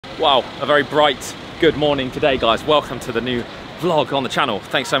Wow, a very bright good morning today, guys. Welcome to the new vlog on the channel.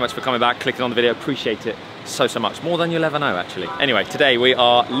 Thanks so much for coming back, clicking on the video. Appreciate it so much, more than you'll ever know actually. Anyway, today we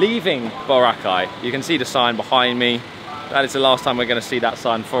are leaving Boracay. You can see the sign behind me. That is the last time we're going to see that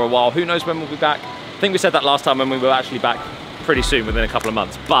sign for a while. Who knows when we'll be back? I think we said that last time when we were actually back pretty soon, within a couple of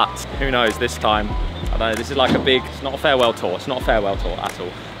months, but who knows this time. I don't know, this is like a big, it's not a farewell tour, it's not a farewell tour at all,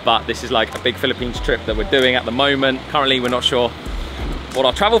 but this is like a big Philippines trip that we're doing at the moment. Currently we're not sure what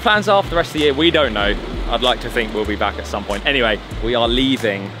our travel plans are for the rest of the year. We don't know. I'd like to think we'll be back at some point. Anyway, we are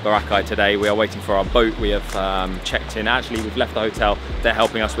leaving Boracay today. We are waiting for our boat. We have checked in. Actually, we've left the hotel. They're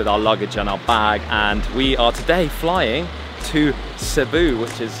helping us with our luggage and our bag. And we are today flying to Cebu,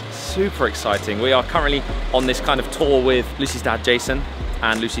 which is super exciting. We are currently on this kind of tour with Lucy's dad, Jason,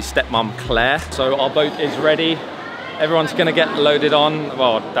 and Lucy's stepmom, Claire. So our boat is ready. Everyone's gonna get loaded on.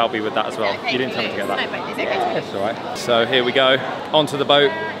 Well, they'll be with that as well. You didn't tell me to get that. No, it's okay. It's all right. So here we go, onto the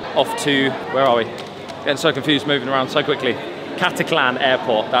boat, off to, where are we? Getting so confused, moving around so quickly. Cataclan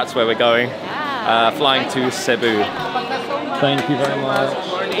Airport, that's where we're going. Flying to Cebu. Thank you very much.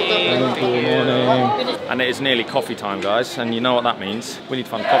 Thank you, morning. And it is nearly coffee time, guys, and you know what that means. We need to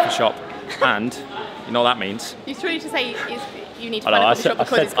find a coffee shop, and you know what that means. You're trying to say you need to find a coffee shop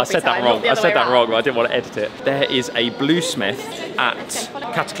because it's coffee time. I said that wrong. I said that wrong, but I didn't want to edit it. There is a Bluesmith at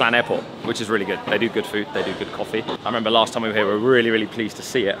Cataclan Airport, which is really good. They do good food, they do good coffee. I remember last time we were here, we were really pleased to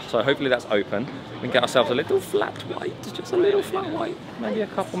see it. So hopefully that's open. We can get ourselves a little flat white, just a little flat white. Maybe a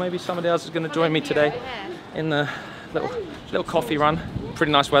couple, maybe somebody else is going to join me today in the little coffee run.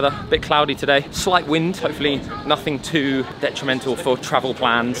 Pretty nice weather, a bit cloudy today. Slight wind, hopefully nothing too detrimental for travel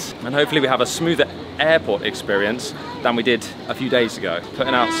plans. And hopefully we have a smoother airport experience than we did a few days ago.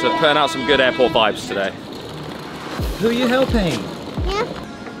 Putting out some good airport vibes today. Who are you helping? Yeah.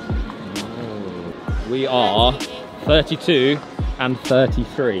 We are 32 and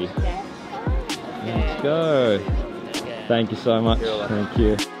 33. Let's go. Thank you so much. Thank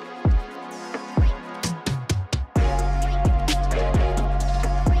you.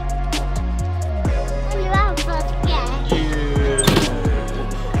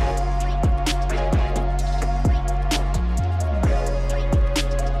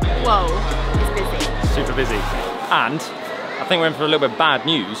 Whoa, it's busy. Super busy. And I think we're in for a little bit of bad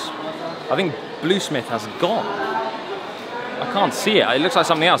news. I think Bluesmith has gone. I can't see it. It looks like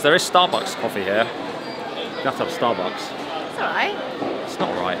something else. There is Starbucks coffee here. You have to have Starbucks. It's alright. It's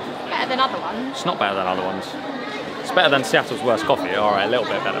not right. Better than other ones. It's not better than other ones. It's better than Seattle's worst coffee. Alright, a little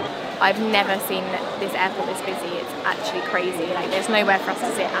bit better. I've never seen this airport this busy. It's actually crazy. Like, there's nowhere for us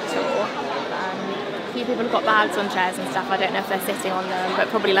to sit at all. A few people have got bags on chairs and stuff. I don't know if they're sitting on them, but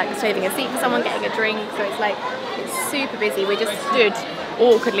probably like saving a seat for someone getting a drink. So it's like, it's super busy. We just stood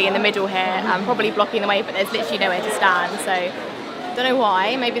awkwardly in the middle here, probably blocking the way, but there's literally nowhere to stand. So don't know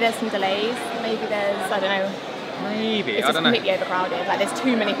why. Maybe there's some delays. Maybe there's, I don't know. Maybe, it's just completely overcrowded. Like, there's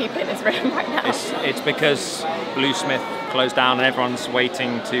too many people in this room right now. It's because Bluesmith closed down and everyone's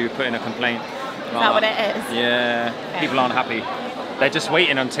waiting to put in a complaint. Is that what it is? Yeah, okay. People aren't happy. They're just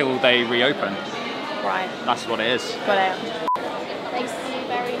waiting until they reopen. Right. That's what it is. Got it. Thank you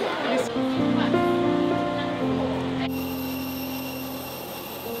very much.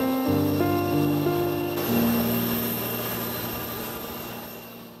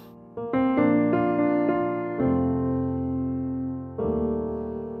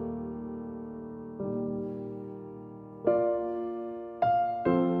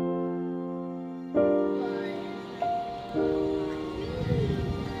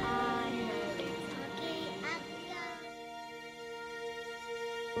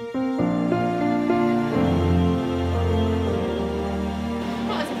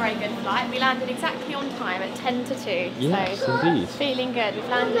 We landed exactly on time at 10 to 2. Yes, so indeed. Feeling good. We've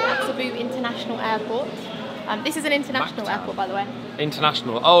landed at Cebu International Airport. This is an international airport, by the way.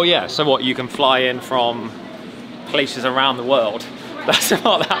 International. Oh yeah. So what? You can fly in from places around the world. That's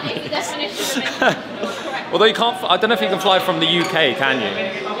what that means. Although you can't. I don't know if you can fly from the UK. Can you?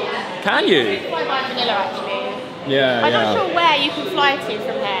 Can you? Fly by Manila, actually. Yeah. I'm not sure where you can fly to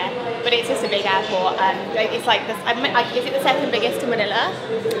from here. But it's just a big airport. It's like this. Is it the second biggest in Manila?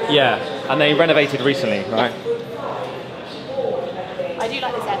 Yeah, and they renovated recently, right? I do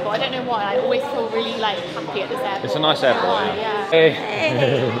like this airport. I don't know why. I always feel really like happy at this airport. It's a nice airport. Yeah.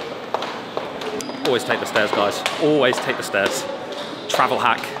 Hey. Always take the stairs, guys. Always take the stairs. Travel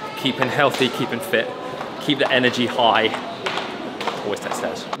hack. Keeping healthy, keeping fit, keep the energy high. Always take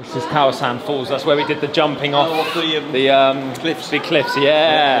stairs. This is Kawasan Falls. That's where we did the jumping off the cliffs. Big cliffs.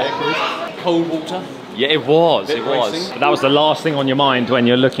 Yeah. Cold water. Yeah, it was. It was. But that was the last thing on your mind when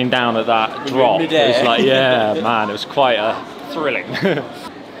you're looking down at that drop. It was like, yeah, man, it was quite thrilling.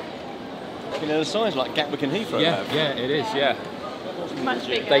 You know the size, like Gatwick and Heathrow. Yeah, yeah, it is. Yeah. Much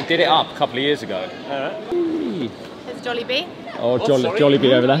bigger. They did it up a couple of years ago. There's Jollibee. Oh,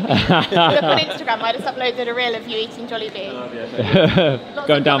 Jollibee over there. Look on Instagram, I just uploaded a reel of you eating Jollibee.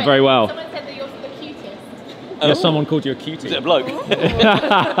 Going down very well. Someone said that you're the cutest. Yeah, someone called you a cutie. Is it a bloke?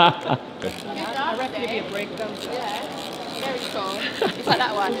 I reckon it'd be a breakdown. Yeah, very cool. It's like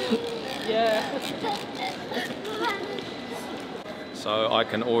that one. Yeah. So I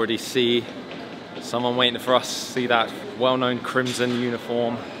can already see someone waiting for us. See that well-known crimson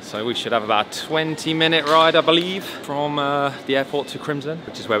uniform. So we should have about a 20-minute ride, I believe, from the airport to Crimson,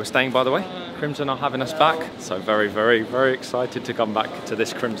 which is where we're staying, by the way. Crimson are having us back. So very, very, very excited to come back to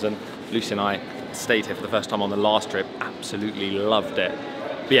this Crimson. Lucy and I stayed here for the first time on the last trip. Absolutely loved it.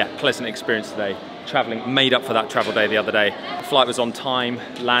 But yeah, pleasant experience today. Traveling, made up for that travel day the other day. The flight was on time,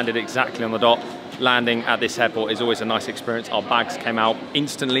 landed exactly on the dot. Landing at this airport is always a nice experience. Our bags came out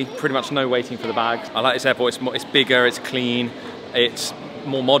instantly, pretty much no waiting for the bags. I like this airport, it's bigger, it's clean, it's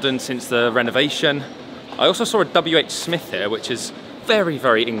more modern since the renovation. I also saw a WH Smith here, which is very,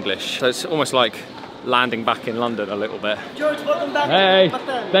 very English. So it's almost like landing back in London a little bit. George, welcome back. Hey,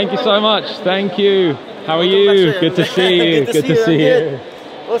 thank you so much. Thank you. How are you? Good to see you. Good to see you.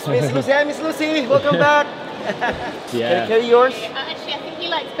 Oh, Miss Lucy. Hi, Miss Lucy. Welcome back. Yeah. Can I carry yours? Actually, I think he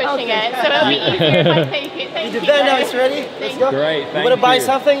likes pushing it, so it'll be easier if I take it. Thank you. Very nice. Ready? Let's go. Great. You want to buy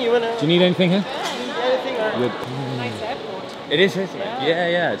something? You want to? Do you need anything here? Anything? Or? Nice airport. It is, isn't it? Yeah,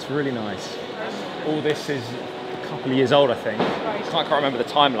 yeah, it's really nice. All this is a couple of years old, I think. I can't remember the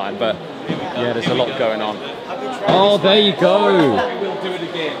timeline, but yeah, there's a lot going on. Oh, there you go. We'll do it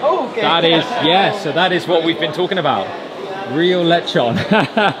again. Oh, okay. That is, yeah, so that is what we've been talking about. Real lechon.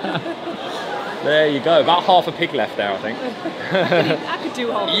 There you go. About half a pig left there, I think. I could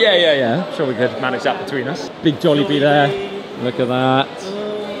do half. Yeah. I'm sure we could manage that between us. Big Jollibee there. Look at that.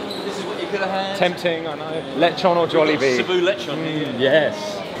 This is what you could have had. Tempting, I know. Lechon or Jollibee? CEBU lechon. Yes.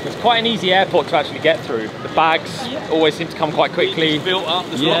 It's quite an easy airport to actually get through. The bags always seem to come quite quickly. It's built up,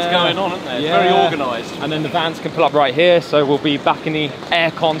 there's lots going on, isn't there? It's very organised. And then the vans can pull up right here, so we'll be back in the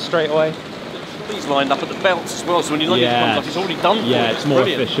aircon straight away. These lined up at the belts as well, so when you load it comes up, it's already done for you. Yeah, it's more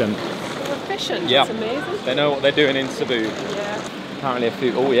efficient. Efficient. Yeah. That's amazing. They know what they're doing in Cebu. Yeah. Apparently a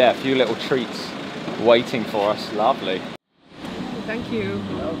few little treats waiting for us. Lovely. Thank you.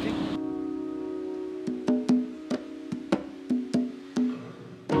 Okay.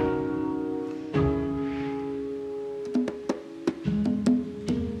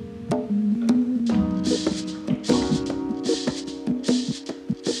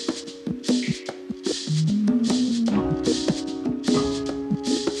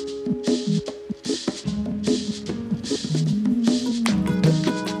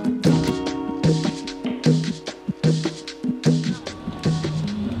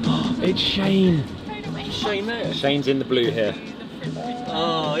 It's Shane. Shane there. Shane's in the blue here.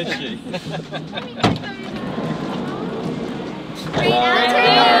 Oh, is she? Thank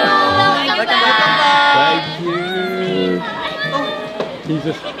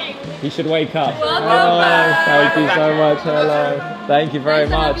you. He should wake up. Hello. Thank you so much. Hello. Thank you very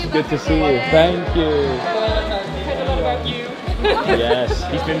much. Good to see you. Thank you. Yes,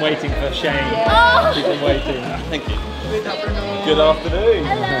 he's been waiting for Shane. He's been waiting. Thank you. Good afternoon. Good afternoon.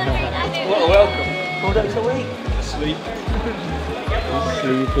 What a welcome. Oh, that's awake. Sleep.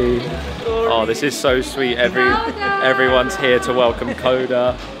 Sleepy. Oh, this is so sweet. Everyone's here to welcome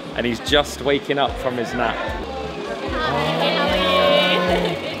Coda, and he's just waking up from his nap.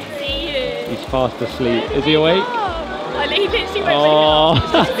 He's fast asleep. Is he awake? I literally went Oh.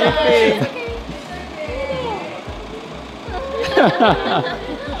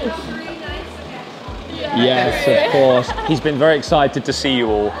 Yes, of course. He's been very excited to see you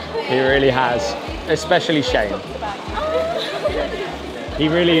all. He really has, especially Shane. He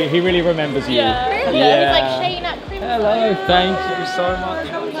really remembers you. Really? He's like Shane at Crimson. Hello, thank you so much.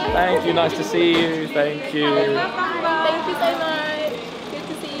 Thank you, nice to see you. Thank you. Thank you so much. Good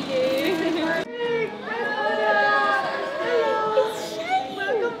to see you. It's Shane.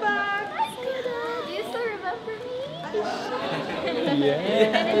 Welcome back. Do you still remember me? Yeah.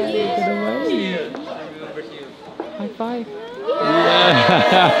 High five.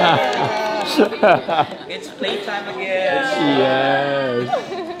 Yeah. It's playtime again. Yes.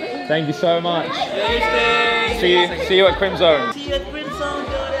 Thank you so much. See you at Crimson. See you at Crimson.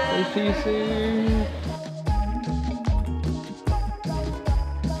 See you soon.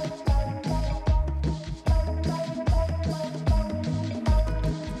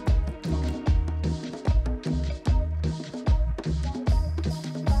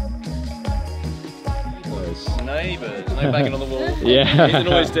 neighbours. No banging on the wall. Yeah. Keep the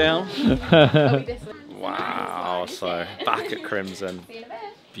noise down. Wow, so back at Crimson.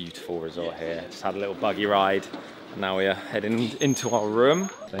 Beautiful resort here. Just had a little buggy ride. And now we are heading into our room.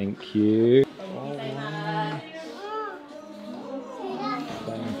 Thank you.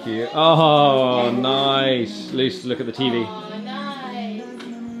 Thank you. Oh, nice. Lucy, look at the TV.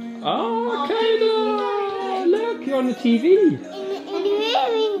 Oh, okay, look, you're on the TV.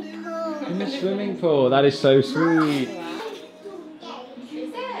 In the swimming pool. That is so sweet.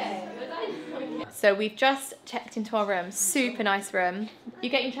 So we've just checked into our room. Super nice room. You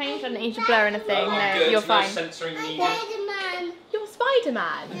getting changed? I don't need to blur anything. No, you're fine. Spider-Man. You're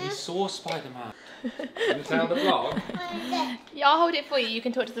Spider-Man. You saw Spider-Man. Can you tell the vlog? Yeah, I'll hold it for you. You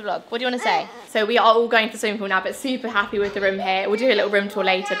can talk to the vlog. What do you want to say? So we are all going to the swimming pool now, but super happy with the room here. We'll do a little room tour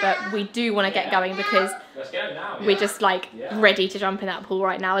later, but we do want to get going because we're just like ready to jump in that pool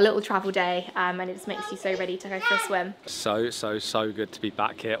right now. A little travel day, and it just makes you so ready to go for a swim. So good to be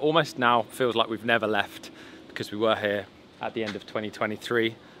back here. Almost now feels like we've never left because we were here at the end of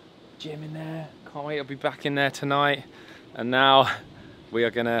 2023. Gym in there. Can't wait. I'll be back in there tonight. And now we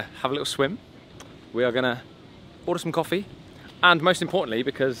are gonna have a little swim. We are gonna order some coffee, and most importantly,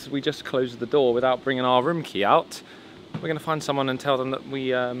 because we just closed the door without bringing our room key out, we're gonna find someone and tell them that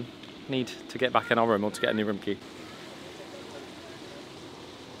we need to get back in our room or to get a new room key.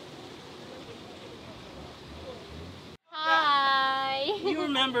 Hi. You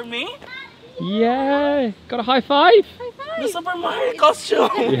remember me? Yeah, got a high five? The Super Mario costume.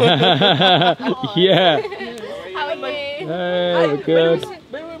 Yeah. How are you? Hey, good.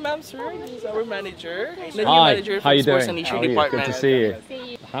 Ma'am, sir, this is our manager. The new Hi, manager how for you sports doing? and How leisure are you? department. Good to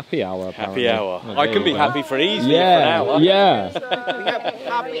see you. Happy hour, apparently. Happy hour. Oh, I there can be you go. happy for easily Yeah, for an hour. yeah. We have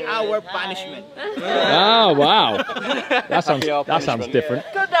happy hour punishment. Oh, wow. That sounds different.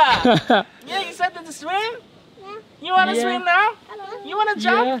 Good. Yeah, you said that to swim? Yeah. You want to Yeah. swim now? You want to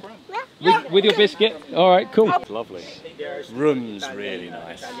jump? With your biscuit? All right, cool. Lovely. Room's really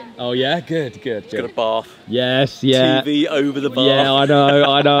nice. Oh, yeah, good. Got a bath. Yes, yeah. TV over the bath. Yeah,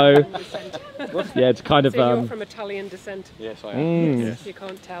 I know. Yeah, it's kind of... So you're from Italian descent? Yes, I am. Yes. You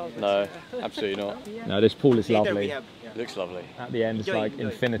can't tell. But, No, absolutely not. No, this pool is lovely. Looks lovely. At the end, it's like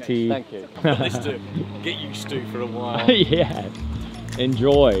infinity. Thank you. I've got this to get used to for a while. Yeah.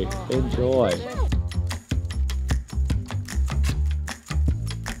 Enjoy.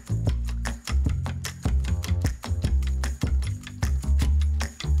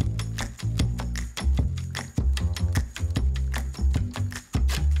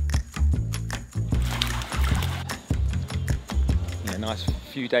 Nice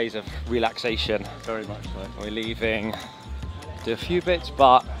few days of relaxation. Very much so. We're leaving, do a few bits,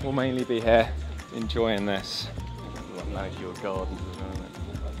 but we'll mainly be here enjoying this. Manage your gardens as well, isn't it?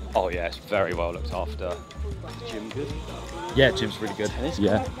 Oh yeah, it's very well looked after. Is Jim good? Yeah, Jim's really good.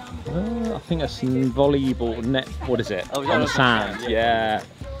 Yeah. I think that's volleyball net. What is it? Oh, yeah, on the that's sand. sand, Yeah.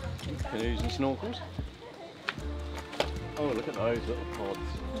 Canoes and snorkels. Oh, look at those little pods.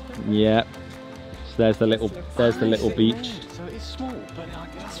 Yeah. So there's the little beach. So it's small, but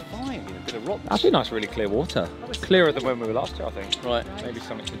it's fine. A bit of rock. Actually, nice, really clear water. Clearer than when we were last year, I think. Right. Maybe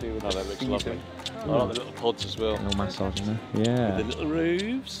something to do with. Oh, that looks season. lovely. I like the little pods as well. No massage in there. Yeah. With the little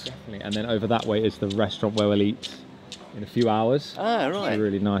roofs. Definitely. And then over that way is the restaurant where we'll eat in a few hours. Ah, right. It's a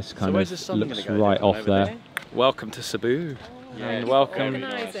really nice kind where's the of sun looks gonna go right down? off Over there. there? Welcome to CEBU. Yeah, And welcome. very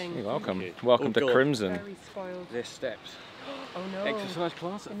nice. You're welcome. Thank you. Welcome Oh, to God. Crimson. Very spoiled. There's steps. Oh no. Exercise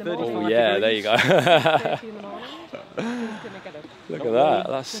class at In the 35 morning. Oh yeah, there you go. 30 in the morning. Who's gonna get it? Look at that.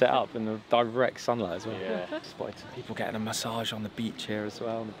 That's set up in the direct sunlight as well. Yeah. Spotted people getting a massage on the beach here as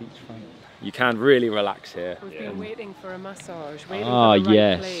well, on the beachfront. You can really relax here. We've been waiting for a massage. Waiting Ah, for the right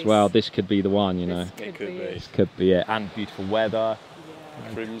yes. place. Well, this could be the one, you know. This It could be. This could be it. And beautiful weather.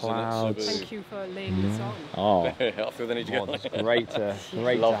 Crimson Clouds. at Thank you for laying this on. Oh, Cebu. I feel the need to well, go. it's great to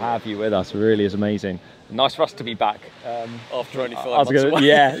Lovely. have you with us. It really is amazing. Nice for us to be back. After only 5 I was months gonna, away.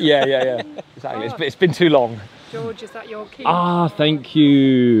 yeah. Exactly. It's been too long. George, is that your key? Ah, thank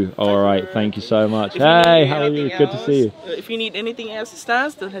you. All right, thank you so much. If you Hey, need how are you? anything Good to see you. else, if you need anything else,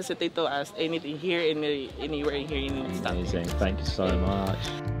 assistance, don't hesitate to ask anything here, anywhere in here you need stuff. Amazing. Thank you so much.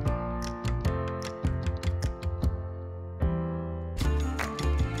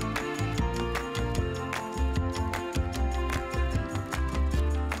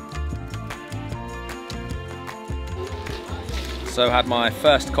 So had my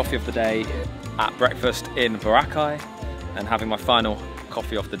first coffee of the day at breakfast in Boracay and having my final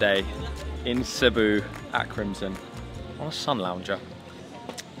coffee of the day in Cebu at Crimson on a sun lounger.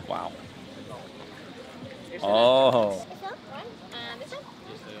 Wow. Oh.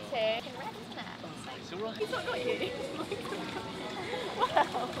 right. He's not got you.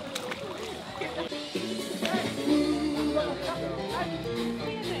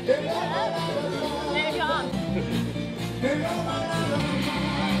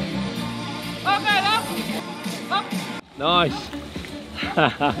 Nice.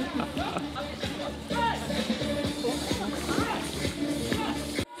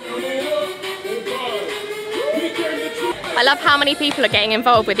 I love how many people are getting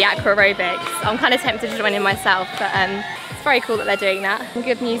involved with the aqua aerobics. I'm kind of tempted to join in myself, but it's very cool that they're doing that.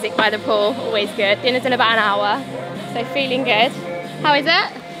 Good music by the pool, always good. Dinner's in about an hour, so feeling good. How is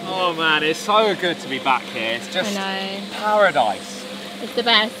it? Oh man, it's so good to be back here. It's just paradise. It's the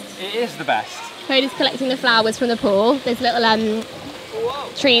best. It is the best. Cody's collecting the flowers from the pool. There's little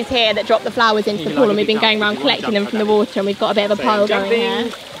trees here that drop the flowers into the pool, and we've been going around collecting them from the water, and we've got a bit of a pile going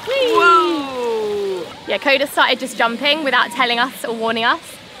here. Whoa! Yeah, Coda started just jumping without telling us or warning us.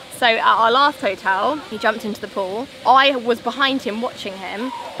 So at our last hotel, he jumped into the pool. I was behind him watching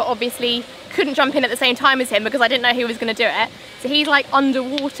him, but obviously couldn't jump in at the same time as him because I didn't know he was going to do it. So he's like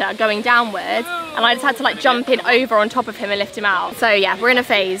underwater going downwards, and I just had to like jump in over on top of him and lift him out. So yeah, we're in a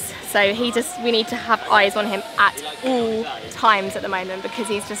phase. So we need to have eyes on him at all times at the moment, because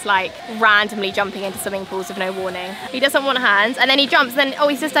he's just like randomly jumping into swimming pools with no warning. He doesn't want hands, and then he jumps, then oh,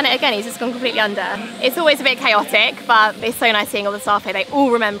 he's just done it again. He's just gone completely under. It's always a bit chaotic, but it's so nice seeing all the staff here. They all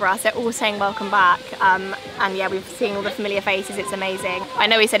remember us. They're all saying welcome back. And yeah, we've seen all the familiar faces. It's amazing. I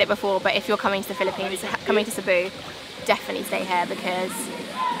know we said it before, but if you're coming to the Philippines, coming to Cebu, definitely stay here, because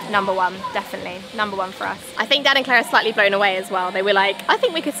number one, definitely number one for us. I think Dad and Claire are slightly blown away as well. They were like, I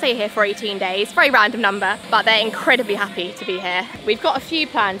think we could stay here for 18 days. Very random number, but they're incredibly happy to be here. We've got a few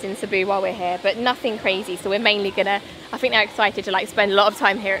plans in Cebu while we're here, but nothing crazy. So we're mainly gonna, I think they're excited to like spend a lot of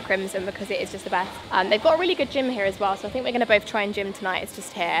time here at Crimson, because it is just the best. They've got a really good gym here as well, so I think we're gonna both try and gym tonight. It's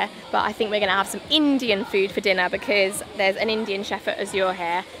just here, but I think we're gonna have some Indian food for dinner, because there's an Indian chef at Azure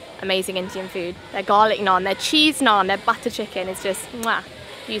here. Amazing Indian food. Their garlic naan, their cheese naan, their butter chicken is just mwah,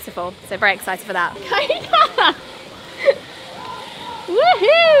 beautiful. So very excited for that.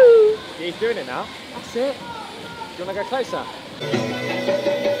 Woohoo! He's doing it now. That's it. Do you want to go closer?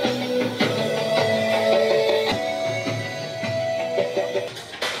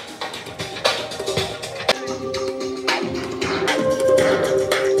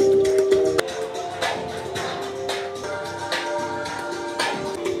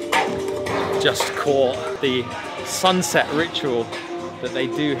 Just caught the sunset ritual that they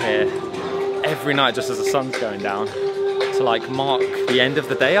do here every night just as the sun's going down to like mark the end of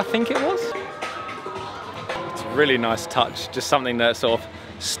the day, I think it was. It's a really nice touch, just something that sort of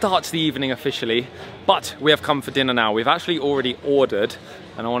starts the evening officially. But we have come for dinner now. We've actually already ordered,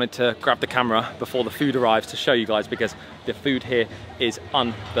 and I wanted to grab the camera before the food arrives to show you guys, because the food here is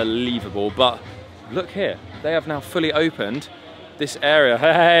unbelievable. But look here, they have now fully opened this area.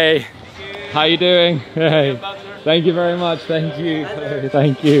 Hey! How you doing? Hey, thank you very much. Thank you.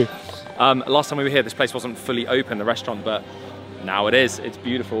 Thank you. Last time we were here, this place wasn't fully open, the restaurant, but now it is. It's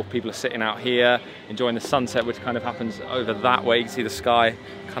beautiful. People are sitting out here enjoying the sunset, which kind of happens over that way. You can see the sky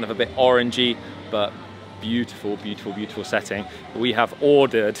kind of a bit orangey, but beautiful, beautiful, beautiful setting. We have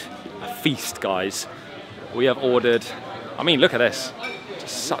ordered a feast, guys. We have ordered, I mean, look at this.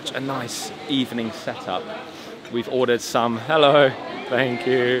 Just such a nice evening setup. We've ordered some, hello, thank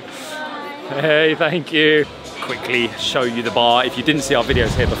you. Hey, thank you. Quickly show you the bar. If you didn't see our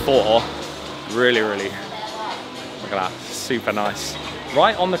videos here before, really, look at that, super nice.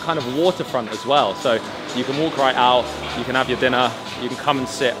 Right on the kind of waterfront as well. So you can walk right out, you can have your dinner, you can come and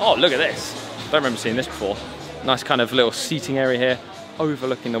sit. Oh, look at this. Don't remember seeing this before. Nice kind of little seating area here,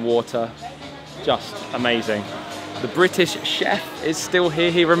 overlooking the water. Just amazing. The British chef is still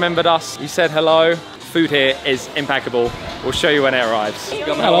here. He remembered us. He said hello. Food here is impeccable. We'll show you when it arrives.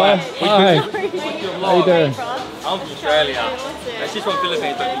 Hello. Hi. How you doing? I'm from Australia. She's from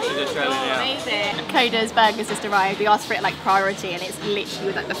Philippines, but she's Australian, yeah. Amazing. Coda's burgers just arrived. We asked for it like priority, and it's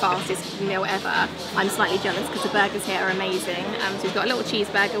literally like the fastest meal ever. I'm slightly jealous because the burgers here are amazing. So we've got a little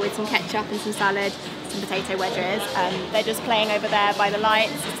cheeseburger with some ketchup and some salad, some potato wedges. They're just playing over there by the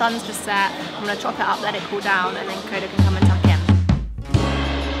lights. The sun's just set. I'm gonna chop it up, let it cool down, and then Coda can come and tuck in.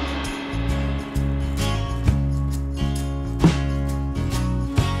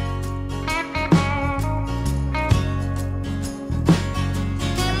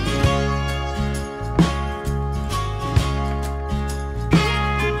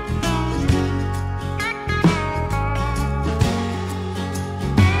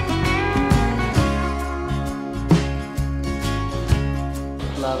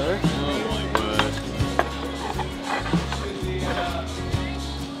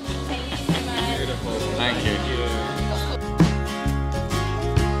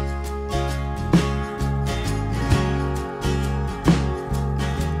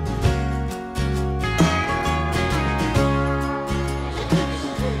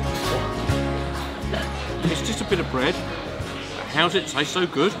 How's it taste? So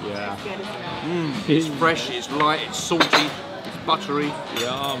good. Yeah. It's fresh, it's light, it's salty, it's buttery.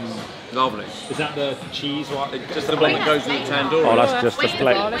 Yum. Lovely. Is that the cheese one? Just the one that goes with the tandoori. Oh, that's just the Wait,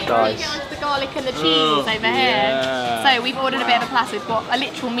 plate, before we guys. get onto the garlic and the cheese over here. So we've ordered a bit of a platter. We've got a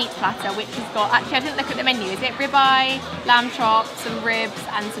literal meat platter, which has got, actually I didn't look at the menu. Is it ribeye, lamb chops, some ribs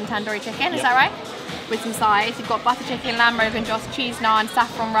and some tandoori chicken, is that right? With some sides. You've got butter chicken, lamb rogan joss, cheese naan,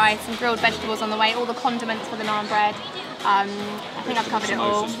 saffron rice, some grilled vegetables on the way, all the condiments for the naan bread. I think I've covered it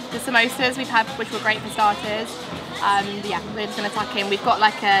all. The samosas we've had, which were great for starters. Yeah, we're just going to tuck in. We've got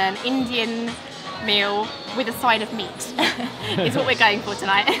like an Indian meal with a side of meat. It's what we're going for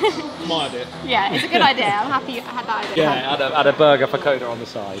tonight. My idea. Yeah, it's a good idea. I'm happy I had that idea. Yeah, add a burger for Coda on the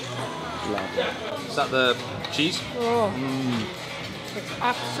side. Love it. Is that the cheese? Oh, it's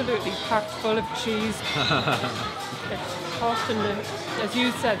absolutely packed full of cheese. It's hot and, as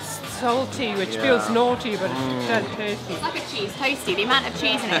you said, salty, which feels naughty, but it's dead tasty. It's like a cheese toasty. The amount of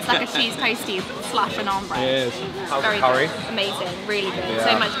cheese in it, it's like a cheese toasty slash a naan bread. Yes. How's Very the curry? good. Amazing, really good.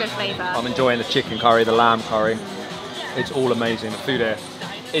 Yeah. So much good flavour. I'm enjoying the chicken curry, the lamb curry. It's all amazing. The food here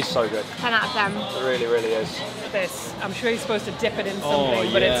is so good. 10 out of 10. It really, really is. This, I'm sure you're supposed to dip it in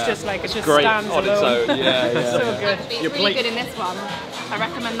something, but yeah. it's just like, it just Great stands on its alone. own. Yeah, It's so good. It's really good in this one. I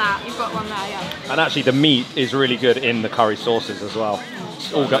recommend that. You've got one there, yeah. And actually the meat is really good in the curry sauces as well.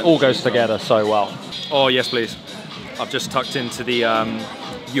 All goes together so well. Oh yes please. I've just tucked into the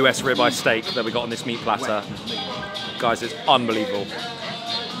US ribeye steak that we got on this meat platter. Guys, it's unbelievable.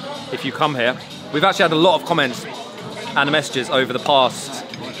 If you come here, we've actually had a lot of comments and messages over the past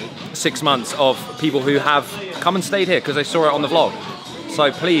 6 months of people who have come and stayed here because they saw it on the vlog.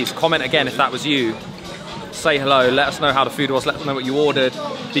 So please comment again if that was you. Say hello, let us know how the food was, let us know what you ordered.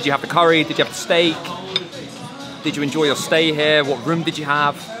 Did you have the curry? Did you have the steak? Did you enjoy your stay here? What room did you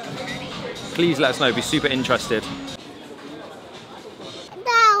have? Please let us know, be super interested.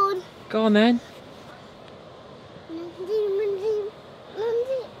 Down. Go on then.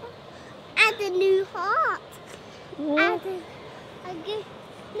 Add a new heart. Add a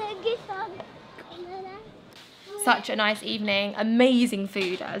good song. Such a nice evening, amazing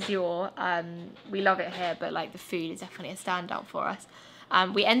food as you're. We love it here, but like the food is definitely a standout for us.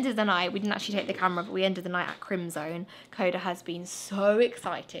 We ended the night, we didn't actually take the camera, but we ended the night at Crimzone. Coda has been so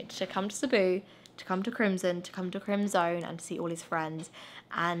excited to come to CEBU, to come to Crimson, to come to Crimzone and to see all his friends.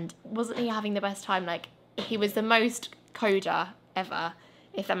 And wasn't he having the best time? Like, he was the most Coda ever,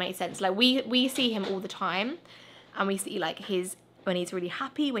 if that makes sense. Like, we see him all the time, and we see like when he's really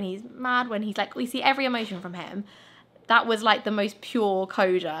happy, when he's mad, when he's like, we see every emotion from him. That was like the most pure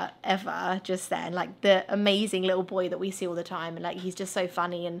Coda ever just then, like the amazing little boy that we see all the time, and like he's just so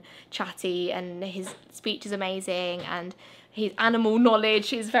funny and chatty, and his speech is amazing, and his animal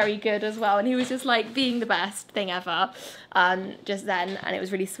knowledge is very good as well, and he was just like being the best thing ever just then, and it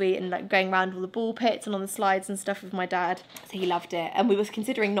was really sweet, and like going around all the ball pits and on the slides and stuff with my dad, so he loved it. And we was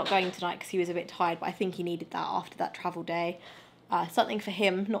considering not going tonight because he was a bit tired, but I think he needed that after that travel day. Something for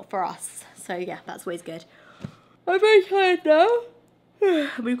him, not for us, so yeah, that's always good. I'm very tired now.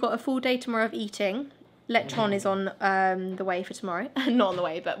 We've got a full day tomorrow of eating. Lechon is on the way for tomorrow. Not on the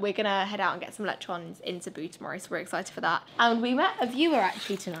way, but we're gonna head out and get some lechons in CEBU tomorrow, so we're excited for that. And we met a viewer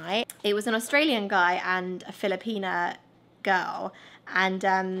actually tonight. It was an Australian guy and a Filipina girl,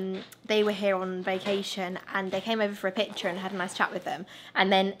 and they were here on vacation, and they came over for a picture and had a nice chat with them. And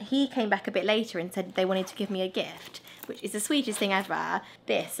then he came back a bit later and said they wanted to give me a gift, which is the sweetest thing ever.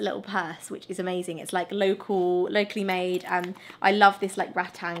 This little purse, which is amazing. It's like locally made. I love this like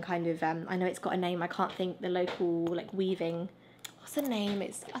rattan kind of, I know it's got a name, I can't think the local like weaving. What's the name?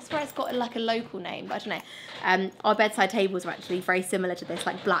 I swear it's got like a local name, but I don't know. Our bedside tables are actually very similar to this,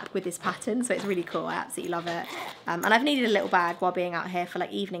 like black with this pattern, so it's really cool. I absolutely love it. And I've needed a little bag while being out here for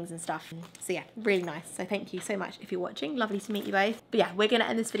like evenings and stuff. So yeah, really nice. So thank you so much if you're watching. Lovely to meet you both. But yeah, we're gonna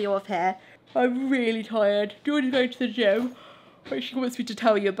end this video off here. I'm really tired. Jordan's going to the gym, which she wants me to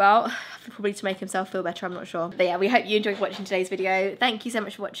tell you about. Probably to make himself feel better, I'm not sure. But yeah, we hope you enjoyed watching today's video. Thank you so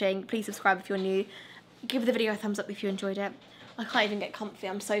much for watching. Please subscribe if you're new. Give the video a thumbs up if you enjoyed it. I can't even get comfy,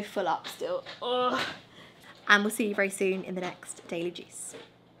 I'm so full up still. Ugh. And we'll see you very soon in the next Daily Juice.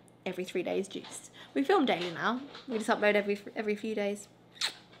 Every 3 days juice. We film daily now. We just upload every few days.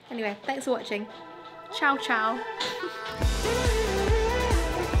 Anyway, thanks for watching. Ciao, ciao.